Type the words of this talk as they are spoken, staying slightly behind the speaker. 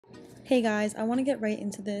Hey guys, I want to get right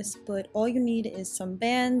into this, but all you need is some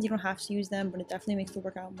bands. You don't have to use them, but it definitely makes the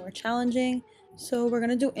workout more challenging. So we're going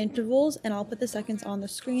to do intervals, and I'll put the seconds on the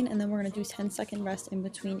screen, and then we're going to do 10-second rest in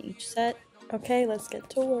between each set. Okay, let's get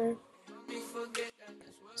to work.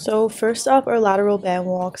 So first up are lateral band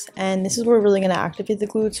walks, and this is where we're really going to activate the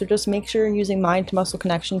glutes, so just make sure you're using mind to muscle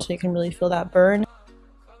connection so you can really feel that burn.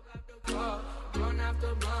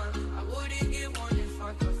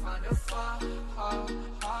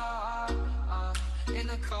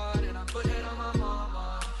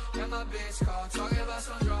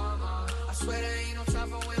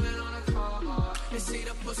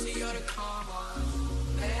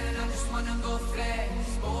 Man, I just wanna go flex,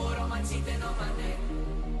 gold on my teeth and on my neck.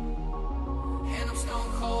 And I'm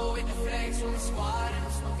stone cold with the flex on the squad and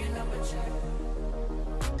I'm smoking up a check.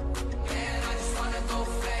 Man, I just wanna go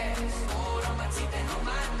flex, gold on my teeth and on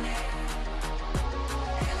my neck.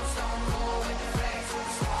 And I'm stone cold with the flex on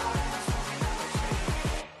the squad and I'm smoking up a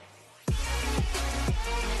check.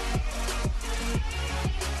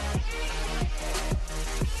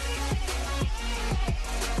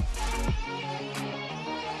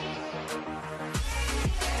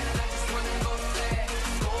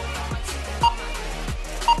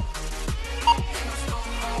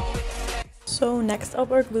 So next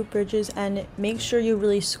up are glute bridges, and make sure you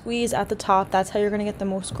really squeeze at the top. That's how you're going to get the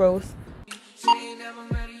most growth. She ain't never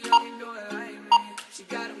met a young do it like me. She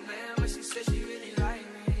got a man, but she said she really like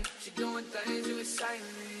me. She doing things to excite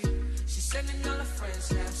me. She sending all her friends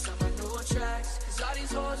snaps on my new tracks. Cause all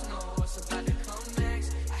these hoes know what's about to come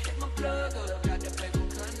next. I hit my plug, got the paper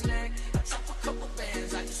connect. I drop a couple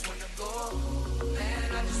bands, I just wanna go. Man,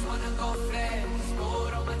 I just wanna go flex.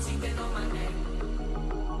 Gold on my teeth and on my neck.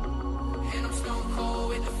 And I'm stone cold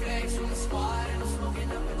with the flex from the squad and I'm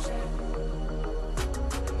smoking up a check.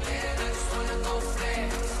 Man, I just wanna go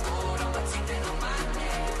flex. Gold on my teeth and on my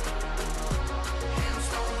neck. And I'm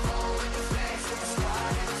stone cold with the flex from the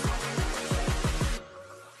squad and I'm smoking up a check.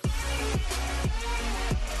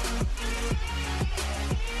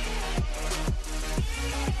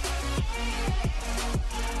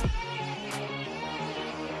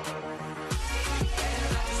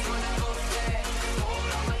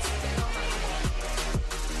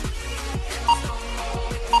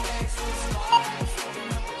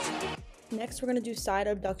 Next, we're going to do side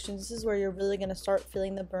abductions. This is where you're really going to start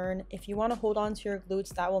feeling the burn. If you want to hold on to your glutes,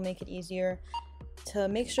 that will make it easier to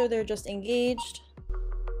make sure they're just engaged.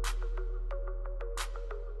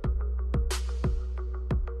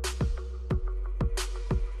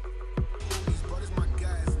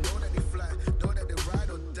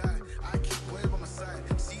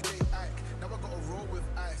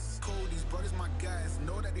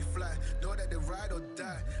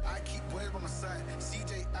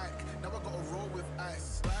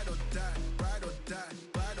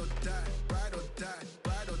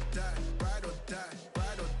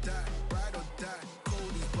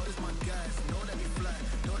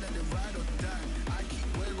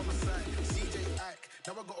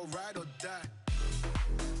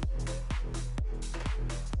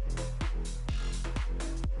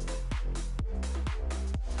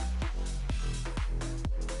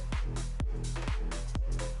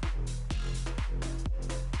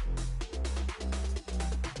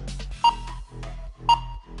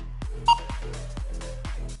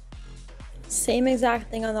 Same exact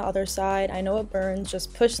thing on the other side. I know it burns,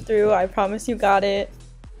 just push through. I promise you got it.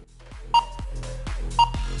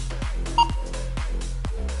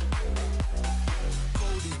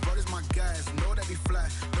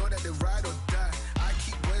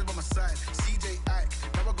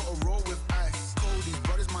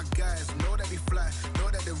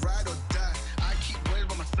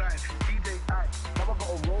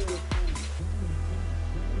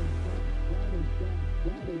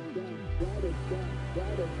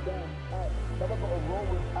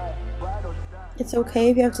 It's okay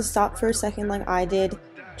if you have to stop for a second like I did.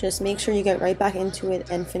 Just make sure you get right back into it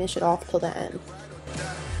and finish it off till the end.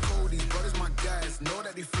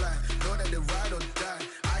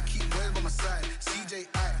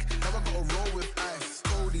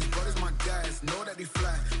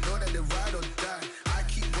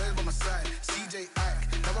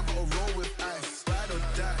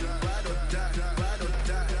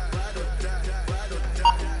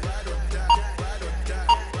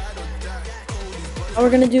 Now we're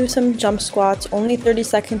going to do some jump squats, only 30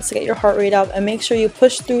 seconds to get your heart rate up, and make sure you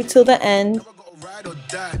push through till the end.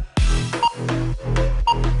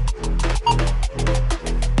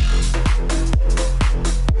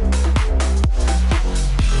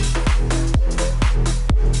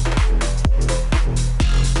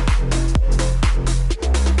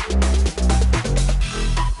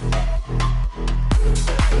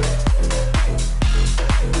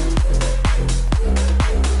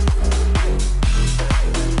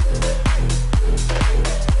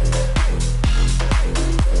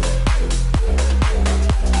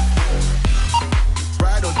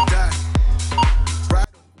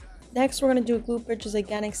 Next, we're going to do glute bridges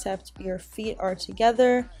again, except your feet are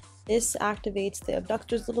together. This activates the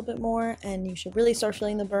abductors a little bit more, and you should really start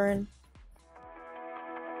feeling the burn.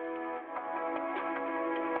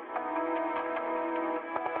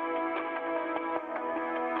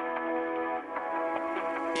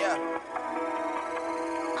 Yeah.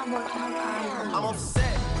 I'm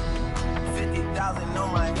upset. 50,000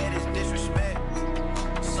 on my head is disrespect.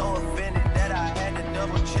 So offended that I had to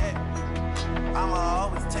double check. I'ma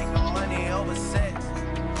always take the money over sex.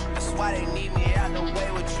 That's why they need me out the way,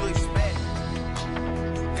 what you expect.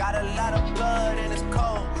 Got a lot of blood and it's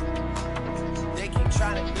cold. They keep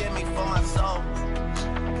trying to get me for my soul.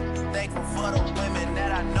 Thankful for the women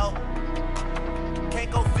that I know. Can't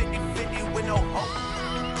go 50-50 with no hope.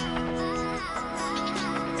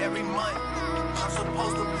 Every month, I'm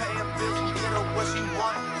supposed to pay her bills and get her what she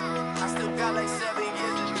want. I still got like 7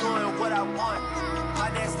 years of doing what I want. My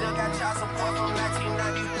dad still got child support from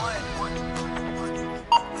 1991.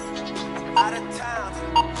 Out of town,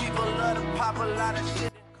 people love to pop a lot of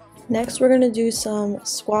shit. Next, we're going to do some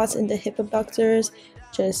squats into hip abductors.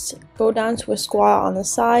 Just go down to a squat on the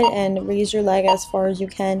side and raise your leg as far as you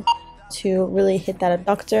can to really hit that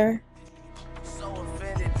abductor. So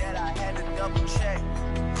offended that I had to double check.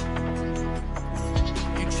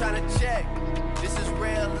 You trying to check? This is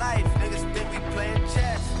real life. Niggas think we playing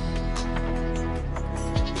chess.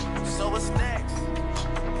 So what's next?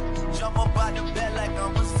 Jump up out the bed like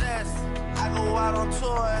I'm possessed. I go out on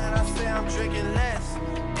tour and I say I'm drinking less.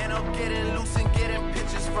 End up getting loose and getting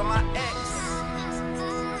pictures from my ex.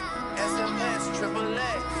 SMS, triple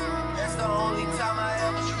X. That's the only time I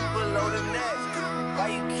ever shoot below the neck. Why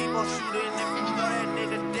you keep on shooting if you know that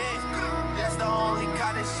nigga dead? That's the only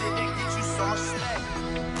kind of shit that gets you so much slack.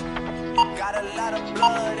 Got a lot of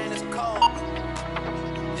blood and it's cold.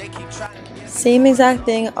 They keep trying to get Same exact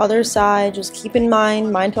thing, other side. Just keep in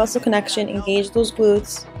mind, mind to muscle connection, engage those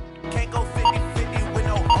glutes. Can't go 50-50 with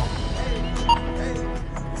no hope.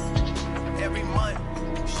 Every month,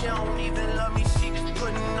 she don't even love me, she just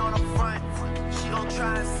putting on the front. She gon'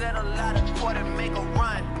 try and set a lot of court and make a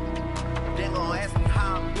run. Then gon' ask me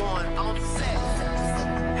how I'm doing, I'm upset.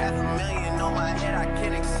 $500,000 on my head, I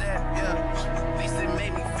can't accept, yeah. At least it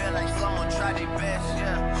made me feel like someone tried their best,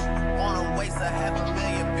 yeah. Wanna waste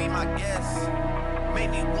 $500,000, be my guest.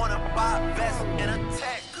 Made me wanna buy a vest and a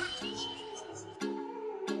tech.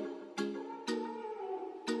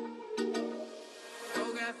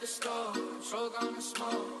 The store, choke on the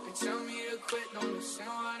smoke. They tell me to quit, don't listen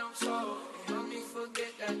what I'm told. They help me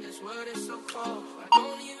forget that this world is so cold. I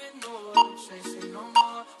don't even know what I'm chasing no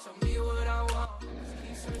more. Tell me what I want.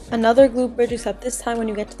 Another glute bridge, except this time when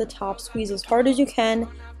you get to the top, squeeze as hard as you can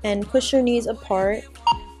and push your knees apart.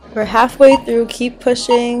 We're halfway through, keep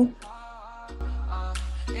pushing.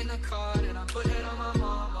 In the car, and I put it on my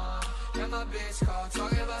mama. And my bitch call,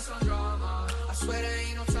 talking about some drama. I swear there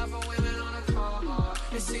ain't no time for women on the karma.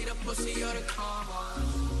 They see the pussy or the karma.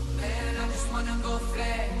 Man, I just wanna go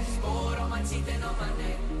flex. Gold on my teeth and on my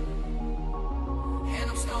neck.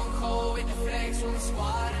 And I'm stone cold with the flex on the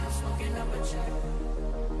squad and I'm smoking up a check.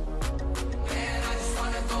 Man, I just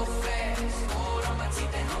wanna go flex. Gold on my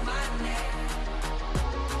teeth and on my neck.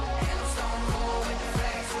 And I'm stone cold with the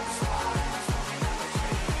flex on the squad and I'm smoking up a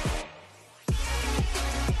check.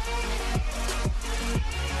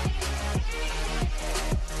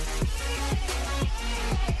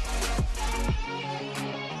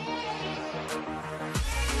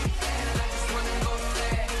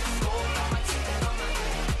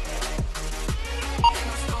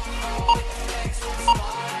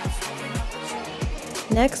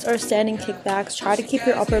 Next are standing kickbacks. Try to keep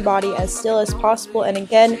your upper body as still as possible, and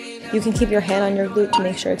again, you can keep your hand on your glute to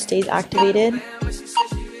make sure it stays activated.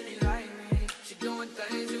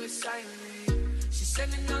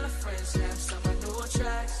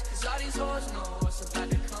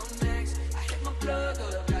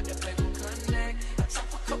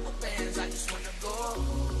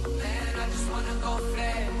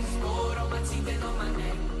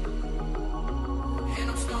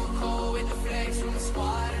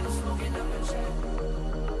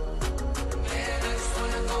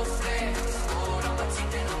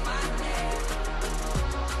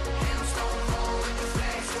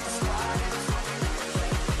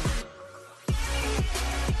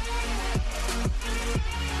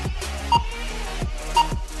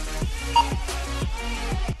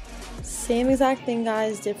 Same exact thing,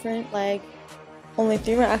 guys, different leg, only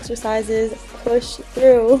 3 more exercises. Push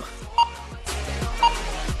through.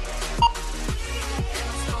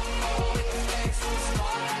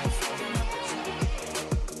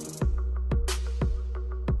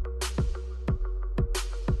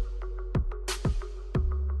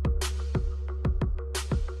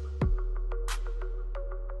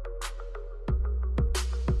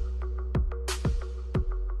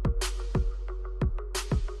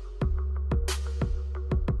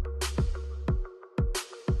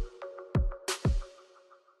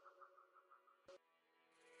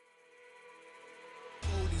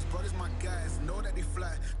 guys, know that they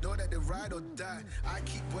fly, know that they ride or die. I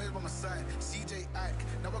keep boys by my side, CJ Ike,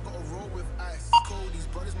 now I gotta roll with ice. Cody's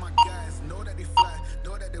brothers, my guys, know that they fly,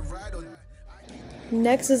 know that they ride or die.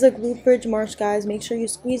 Next is a glute bridge march, guys. Make sure you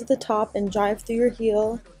squeeze at the top and drive through your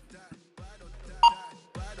heel.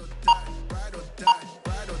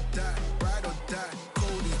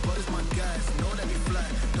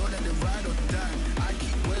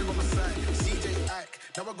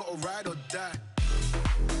 Now I gotta ride or die.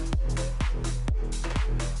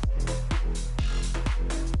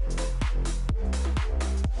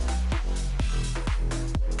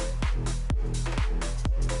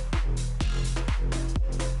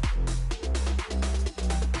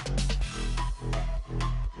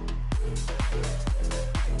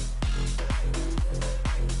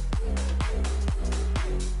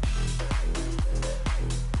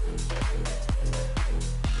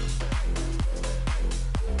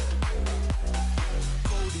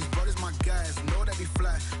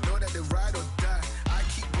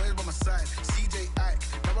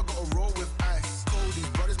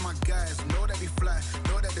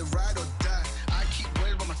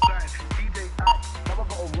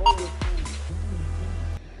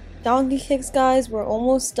 Donkey kicks, guys, we're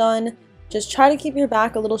almost done. Just try to keep your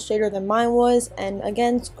back a little straighter than mine was, and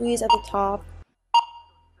again, squeeze at the top.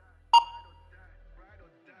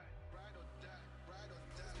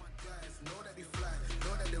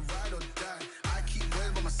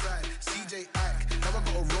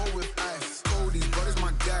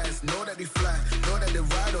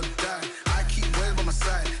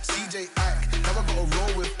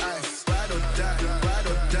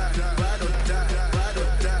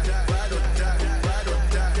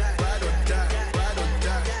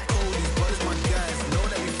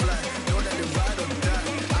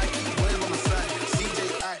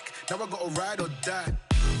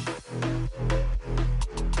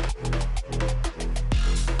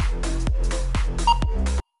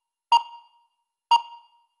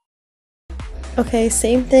 Okay,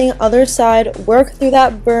 same thing, other side, work through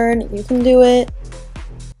that burn, you can do it.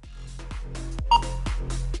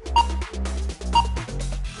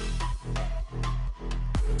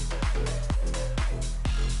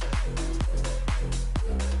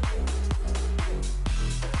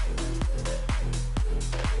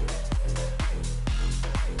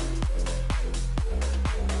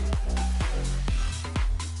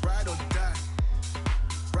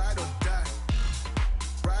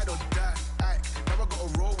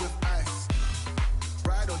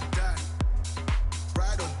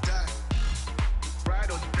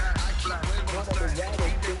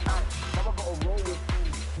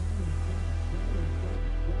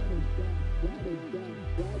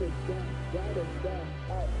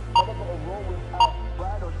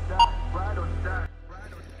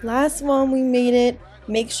 Last one, we made it.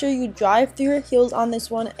 Make sure you drive through your heels on this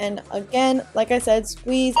one, and again, like I said,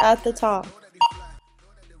 squeeze at the top.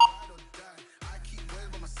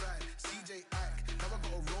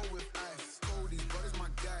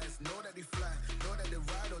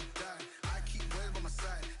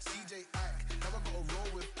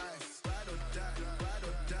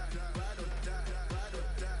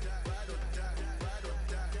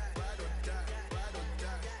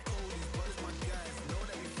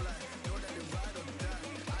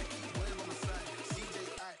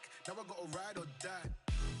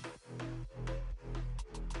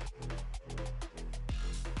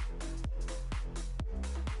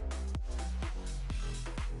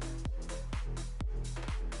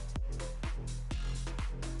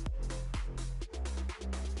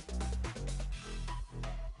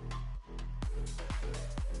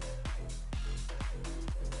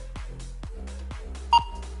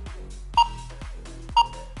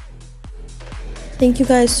 Thank you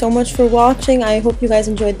guys so much for watching. I hope you guys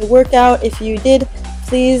enjoyed the workout. If you did,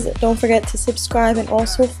 please don't forget to subscribe and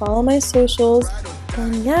also follow my socials.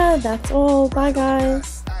 And yeah, that's all. Bye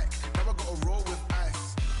guys.